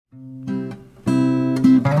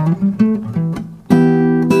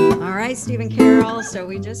Steve and Carol. So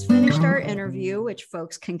we just finished our interview, which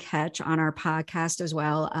folks can catch on our podcast as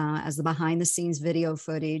well as the behind the scenes video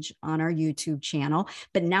footage on our YouTube channel.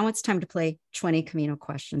 But now it's time to play 20 Camino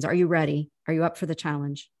questions. Are you ready? Are you up for the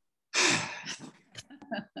challenge?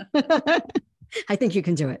 I think you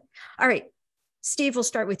can do it. All right. Steve, we'll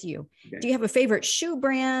start with you. Okay. Do you have a favorite shoe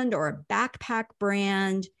brand or a backpack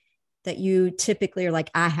brand that you typically are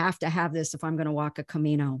like, I have to have this if I'm going to walk a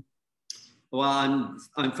Camino? Well,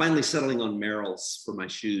 I'm finally settling on Merrell's for my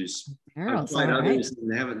shoes. Merrell's, I've tried others right.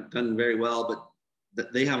 and they haven't done very well,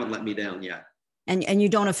 but they haven't let me down yet. And you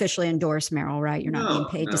don't officially endorse Merrell, right? You're not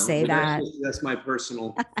being paid to say that. That's my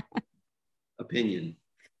personal opinion.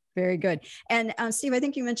 Very good. And Steve, I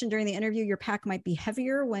think you mentioned during the interview your pack might be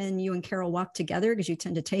heavier when you and Carol walk together because you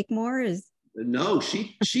tend to take more. No,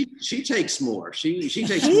 she takes more. She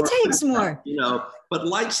takes more. You know, but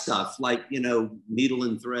light stuff like, you know, needle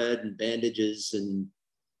and thread and bandages and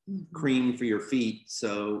cream for your feet.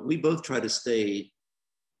 So we both try to stay,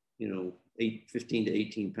 you know, 15 to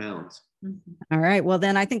 18 pounds. All right. Well,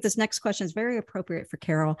 then I think this next question is very appropriate for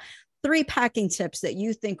Carol. 3 packing tips that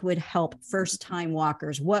you think would help first-time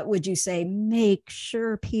walkers. What would you say? Make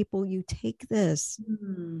sure people you take this.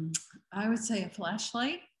 I would say a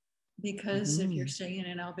flashlight, because if you're staying in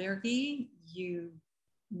an albergue, you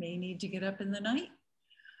may need to get up in the night.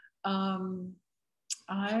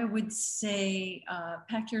 I would say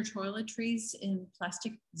pack your toiletries in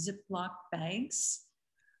plastic Ziploc bags,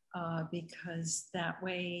 because that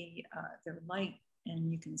way they're light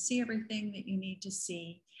and you can see everything that you need to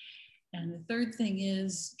see. And the third thing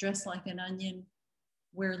is dress like an onion,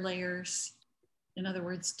 wear layers. In other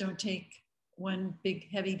words, don't take one big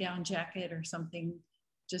heavy down jacket or something,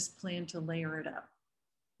 just plan to layer it up.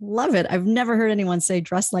 Love it. I've never heard anyone say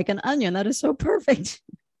dress like an onion. That is so perfect.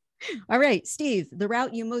 All right, Steve, the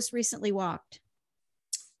route you most recently walked.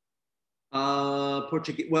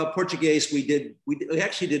 Portuguese, we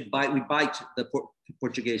actually biked the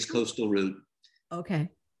Portuguese coastal route. Okay.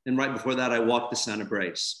 And right before that, I walked the Santa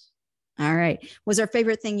Brace. All right. Was there a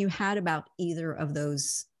favorite thing you had about either of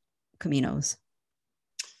those Caminos?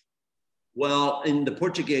 Well, in the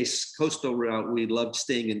Portuguese coastal route, we loved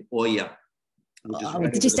staying in Oia.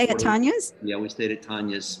 Did you stay at Tanya's? Yeah, we stayed at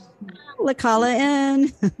Tanya's. La Cala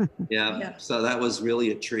Inn. Yeah, so that was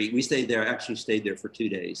really a treat. We stayed there for 2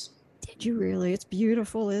 days. Did you really? It's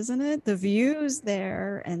beautiful, isn't it? The views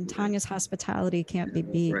there and Tanya's hospitality can't be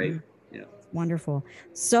beaten. Right. Yeah. Wonderful.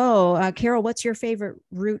 So, Carol, what's your favorite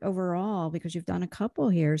route overall? Because you've done a couple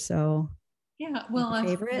here. So, yeah, well,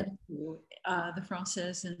 favorite? The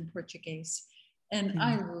Française and Portuguese, and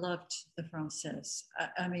I loved the Française.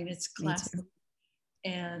 I mean, it's classic,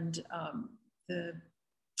 and the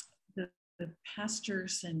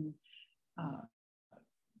pastures and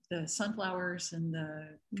the sunflowers and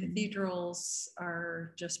the cathedrals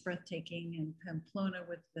are just breathtaking, and Pamplona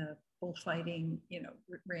with the bullfighting, you know,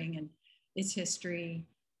 ring and its history.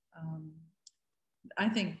 I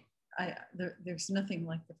think there's nothing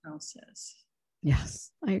like the Française. Yes,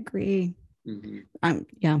 I agree.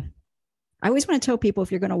 Yeah. I always want to tell people if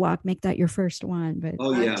you're going to walk, make that your first one. But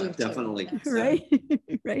definitely. Right.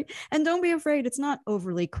 Right. And don't be afraid. It's not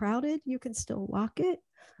overly crowded. You can still walk it.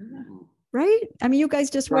 Right. I mean, you guys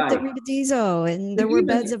just worked at Ribadizzo and there were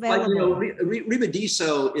beds available. Like, you know,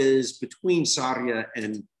 Ribadizzo is between Sarria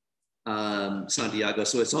and Santiago.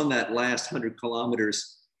 So it's on that last 100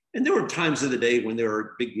 kilometers. And there were times of the day when there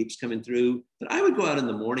were big groups coming through, but I would go out in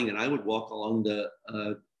the morning and I would walk along the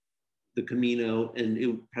Camino, and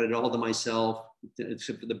had it all to myself,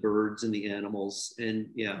 except for the birds and the animals. And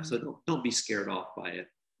so don't be scared off by it.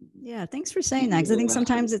 Yeah, thanks for saying that, because I think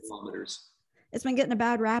sometimes it's been getting a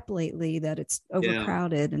bad rap lately that it's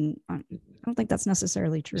overcrowded, and I don't think that's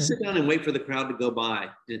necessarily true. Just sit down and wait for the crowd to go by.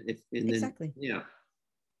 Exactly. Yeah.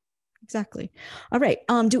 Exactly. All right.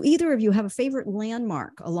 Do either of you have a favorite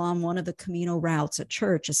landmark along one of the Camino routes, a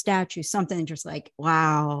church, a statue, something just like,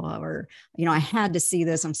 wow, or, you know, I had to see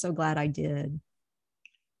this. I'm so glad I did.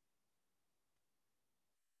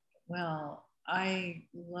 Well, I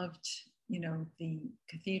loved, you know, the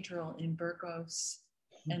cathedral in Burgos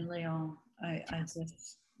and Leon.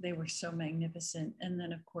 They were so magnificent. And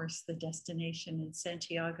then of course the destination in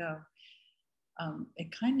Santiago,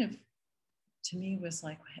 it kind of, to me, was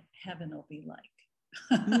like heaven will be like.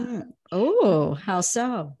 Oh, how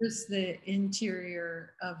so? Just the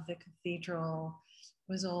interior of the cathedral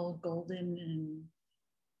was all golden, and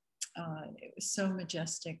it was so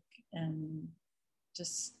majestic and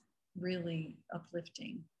just really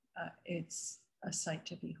uplifting. It's a sight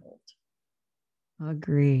to behold.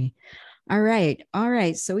 Agree. All right. All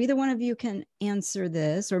right. So either one of you can answer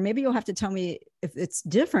this, or maybe you'll have to tell me if it's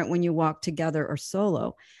different when you walk together or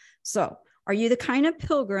solo. So, are you the kind of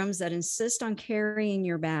pilgrims that insist on carrying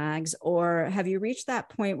your bags, or have you reached that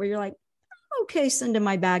point where you're like, okay, sending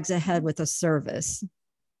my bags ahead with a service?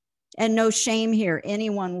 And no shame here,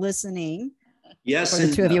 anyone listening, Yes, or the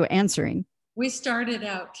and two of you no. answering. We started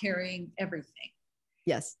out carrying everything.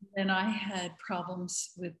 Yes. And I had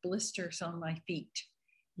problems with blisters on my feet.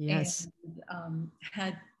 Yes. And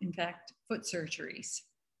had, in fact, foot surgeries.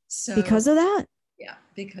 So because of that? Yeah,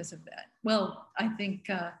 because of that. Well, I think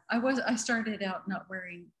I started out not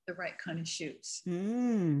wearing the right kind of shoes.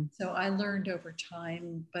 So I learned over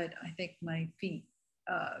time, but I think my feet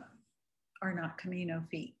are not Camino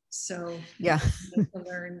feet. So yeah, I had to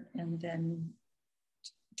learn. And then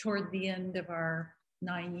toward the end of our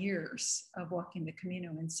 9 years of walking the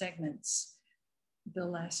Camino in segments, the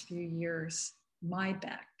last few years, my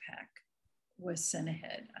backpack was sent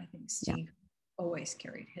ahead. I think Steve always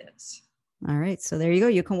carried his. All right. So there you go.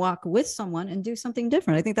 You can walk with someone and do something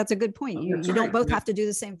different. I think that's a good point. You don't both have to do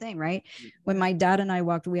the same thing, right? When my dad and I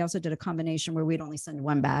walked, we also did a combination where we'd only send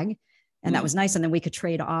one bag. And that was nice. And then we could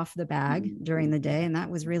trade off the bag during the day. And that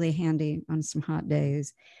was really handy on some hot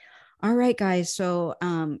days. All right, guys. So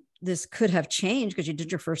this could have changed because you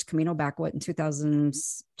did your first Camino back, what, in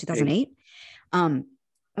 2008?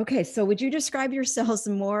 Okay. So would you describe yourselves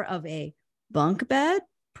more of a bunk bed,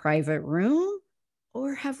 private room,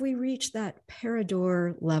 or have we reached that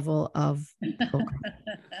Parador level of pilgrim?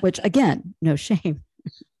 Which, again, no shame.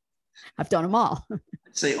 I've done them all. I'd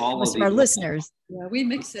say all Most of of our above. listeners. Yeah, we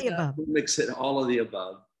mix it up. We mix it, all of the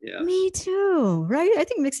above. Yeah. Me too. Right. I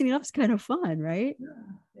think mixing it up is kind of fun, right?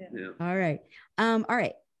 Yeah. All right. All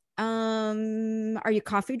right. Are you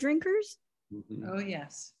coffee drinkers? Mm-hmm. Oh,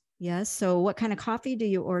 yes. Yes. So what kind of coffee do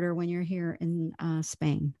you order when you're here in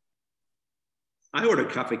Spain? I order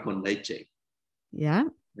café con leche. Yeah.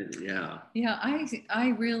 Yeah. Yeah. I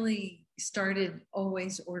really started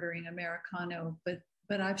always ordering Americano, but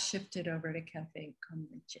I've shifted over to cafe con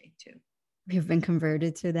leche too. You've been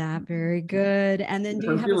converted to that. Very good. And then if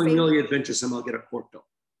I'm feeling really adventuresome, I'll get a Porto.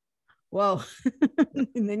 Whoa.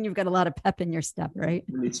 And then you've got a lot of pep in your step, right?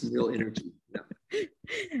 I need some real energy. Yeah.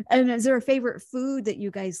 And is there a favorite food that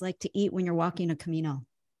you guys like to eat when you're walking a Camino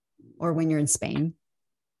or when you're in Spain?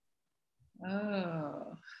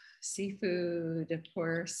 Oh, seafood, of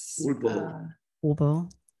course.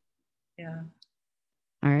 Pulpo. Yeah.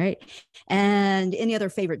 All right. And any other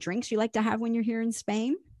favorite drinks you like to have when you're here in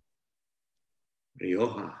Spain?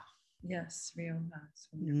 Rioja. Yes, Rioja.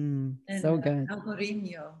 And so good.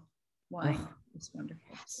 Albarino wine is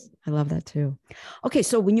wonderful. I love that too. Okay,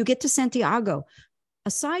 so when you get to Santiago,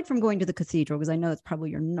 aside from going to the cathedral, because I know it's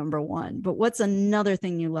probably your number one, but what's another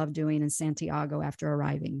thing you love doing in Santiago after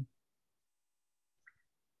arriving?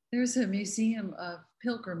 There's a museum of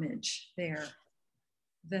pilgrimage there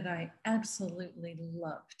that I absolutely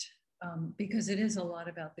loved because it is a lot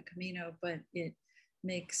about the Camino, but it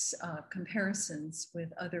makes comparisons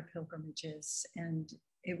with other pilgrimages. And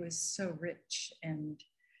it was so rich and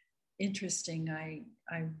interesting.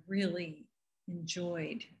 I really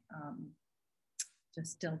enjoyed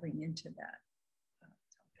just delving into that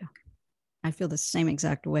topic. I feel the same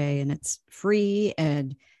exact way, and it's free,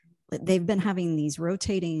 and they've been having these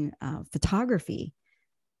rotating photography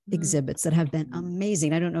exhibits that have been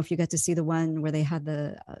amazing. I don't know if you got to see the one where they had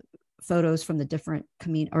the photos from the different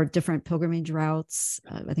different pilgrimage routes.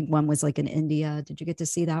 I think one was like in India. Did you get to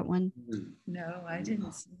see that one? No, I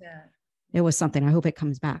didn't see that. It was something. I hope it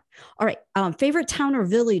comes back. All right. Favorite town or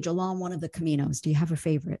village along one of the Caminos? Do you have a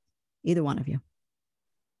favorite? Either one of you.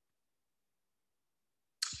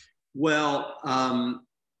 Well,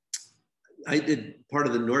 I did part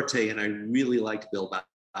of the Norte, and I really liked Bilbao.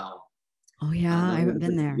 Oh yeah, I haven't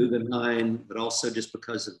been there. Guggenheim, but also just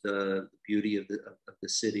because of the beauty of the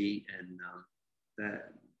city, and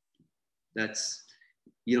that's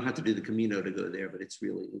you don't have to do the Camino to go there, but it's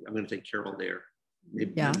really I'm going to take Carol there.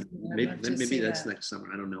 Maybe that's next summer.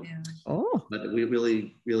 I don't know. Yeah. Oh, but we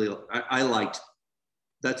really I liked.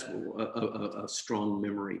 That's a strong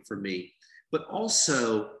memory for me, but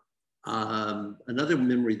also another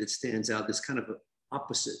memory that stands out. This kind of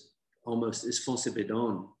opposite almost is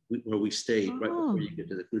Fontebedon, where we stayed right before you get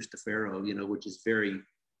to the Cruz de Ferro, which is it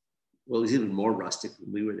was even more rustic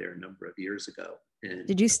when we were there a number of years ago. And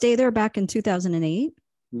did you stay there back in 2008?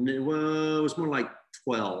 Well, it was more like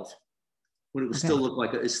 12, when it was still looked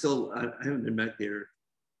like it's still. I haven't been back there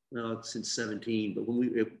since 17, but when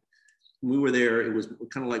we were there, it was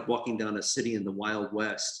kind of like walking down a city in the Wild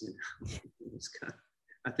West. It was kind of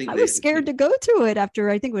I think I was scared to go to it after,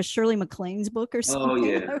 I think it was Shirley MacLaine's book or something. Oh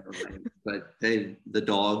yeah, right. But the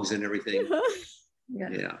dogs and everything.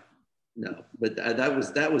 Yeah, no, but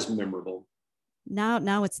that was memorable.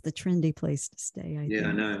 Now it's the trendy place to stay, I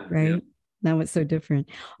think. No, right? yeah. Now it's so different.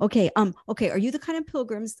 Okay. Okay. Are you the kind of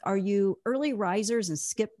pilgrims? Are you early risers and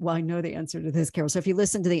skip? Well, I know the answer to this, Carol. So if you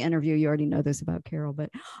listen to the interview, you already know this about Carol, but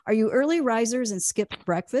are you early risers and skip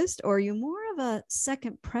breakfast, or are you more of a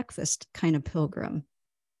second breakfast kind of pilgrim?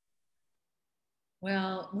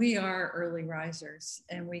 Well, we are early risers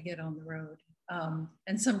and we get on the road.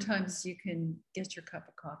 And sometimes you can get your cup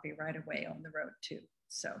of coffee right away on the road too.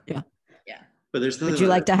 So yeah. But there's Would you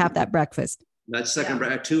like to have that breakfast? That second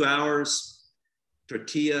breakfast, 2 hours,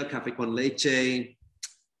 tortilla, café con leche,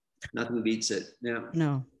 nothing beats it. Yeah.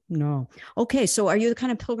 No. Okay. So are you the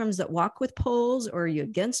kind of pilgrims that walk with poles, or are you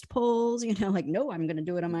against poles? You know, like, no, I'm going to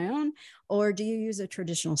do it on my own. Or do you use a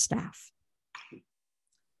traditional staff?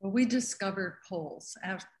 Well, we discovered poles.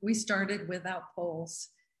 We started without poles.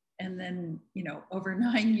 And then, over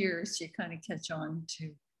 9 years, you kind of catch on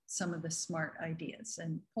to some of the smart ideas,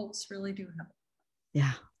 and poles really do help.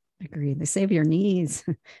 Yeah, agreed. They save your knees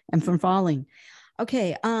and from falling.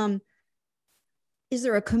 Okay. Is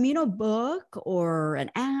there a Camino book or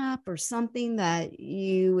an app or something that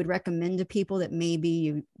you would recommend to people that maybe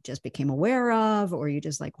you just became aware of, or you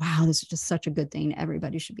just like, wow, this is just such a good thing.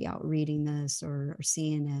 Everybody should be out reading this or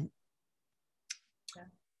seeing it? Yeah.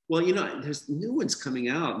 Well, there's new ones coming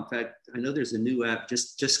out. In fact, I know there's a new app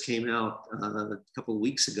just came out a couple of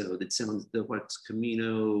weeks ago that sounds what's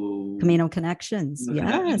Camino Connections.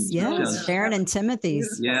 Connections. Yes. Sharon and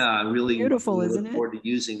Timothy's. Yeah, really beautiful, really isn't look it? forward to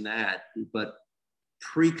using that. But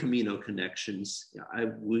pre-Camino Connections,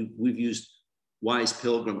 we've used Wise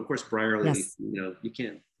Pilgrim, of course. Brierley, yes. You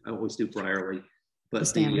can't. I always do Brierley, but the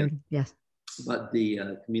standard, yes. But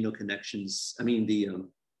the Camino Connections, the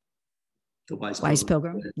Wise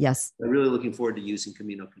Pilgrim. Yes. I'm really looking forward to using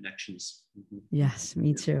Camino Connections. Mm-hmm. Yes,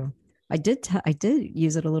 me too. I did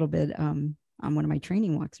use it a little bit on one of my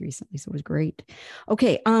training walks recently, so it was great.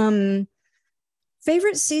 Okay.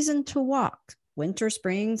 Favorite season to walk? Winter,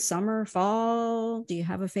 spring, summer, fall? Do you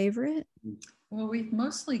have a favorite? Well, we've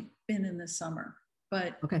mostly been in the summer,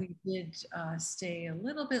 but we did stay a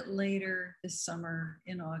little bit later this summer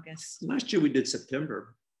in August. Last year we did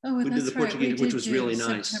September. Oh, we did the Portuguese, which was really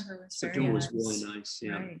nice. September was really nice.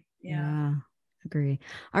 Yeah. Right. Yeah. Agree.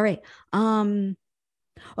 All right.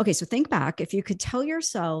 Okay. So think back. If you could tell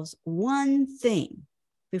yourselves one thing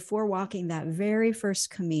before walking that very first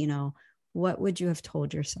Camino, what would you have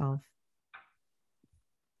told yourself?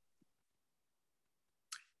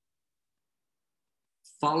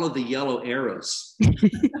 Follow the yellow arrows.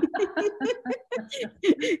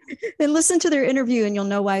 Then listen to their interview and you'll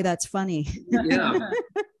know why that's funny. Yeah.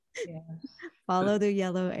 Follow the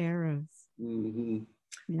yellow arrows. Mm-hmm.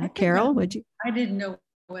 Yeah. Carol, would you? I didn't know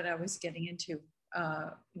what I was getting into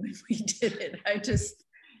when we did it. I just,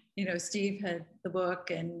 Steve had the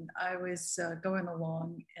book and I was going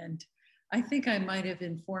along, and I think I might have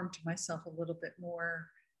informed myself a little bit more.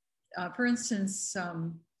 For instance,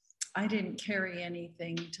 I didn't carry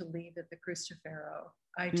anything to leave at the Cristofero.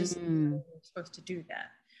 I just knew we were supposed to do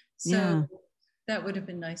that. So that would have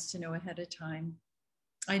been nice to know ahead of time.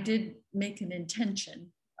 I did make an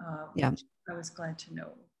intention, which I was glad to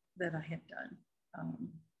know that I had done.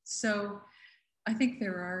 So I think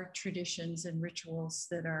there are traditions and rituals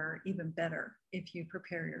that are even better if you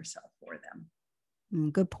prepare yourself for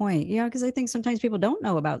them. Good point. Yeah, because I think sometimes people don't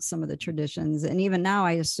know about some of the traditions. And even now,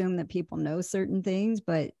 I assume that people know certain things,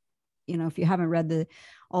 but if you haven't read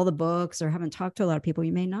all the books or haven't talked to a lot of people,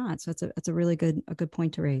 you may not. So it's a really good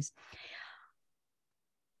point to raise.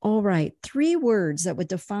 All right. 3 words that would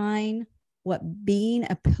define what being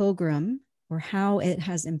a pilgrim or how it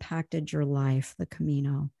has impacted your life, the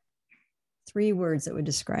Camino. 3 words that would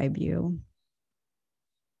describe you.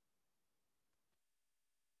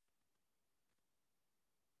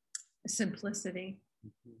 Simplicity.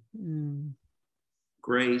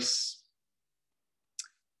 Grace.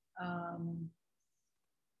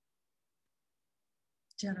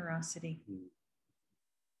 Generosity.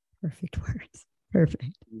 Perfect words.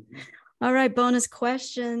 Perfect. Mm-hmm. All right. Bonus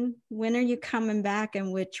question. When are you coming back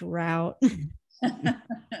and which route?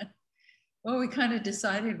 Well, we kind of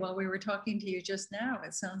decided while we were talking to you just now.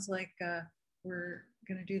 It sounds like we're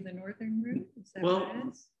going to do the northern route. Is that what it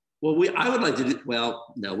is? Well, I would like to do,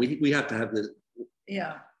 no, we have to have the.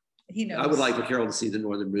 Yeah, he knows. I would like for Carol to see the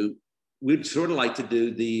northern route. We'd sort of like to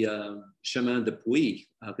do the Chemin de Puy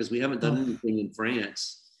because we haven't done anything in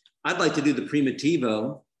France. I'd like to do the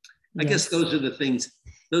Primitivo. I guess those are the things.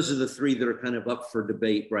 those are the three that are kind of up for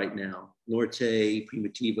debate right now: Norte,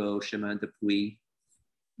 Primitivo, Chemin de Puy.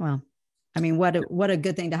 Well, I mean, what a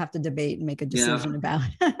good thing to have to debate and make a decision about.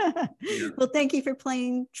 Well, thank you for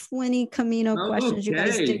playing 20 Camino questions. You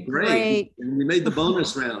guys did great. And we made the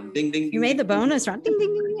bonus round. Ding, ding, ding. You made the bonus round. Ding,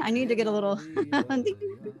 ding, ding, ding. I need to get a little ding, ding,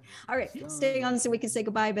 ding. All right, stay on so we can say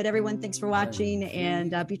goodbye. But everyone, thanks for watching,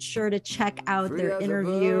 and be sure to check out their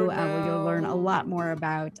interview where you'll learn a lot more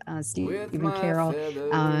about Stephen Carroll.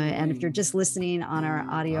 And if you're just listening on our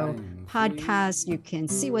audio podcast, you can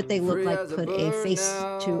see what they look like, put a face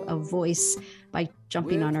to a voice by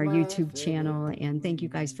jumping on our YouTube channel. And thank you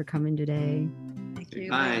guys for coming today. Thank you.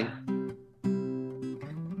 Bye.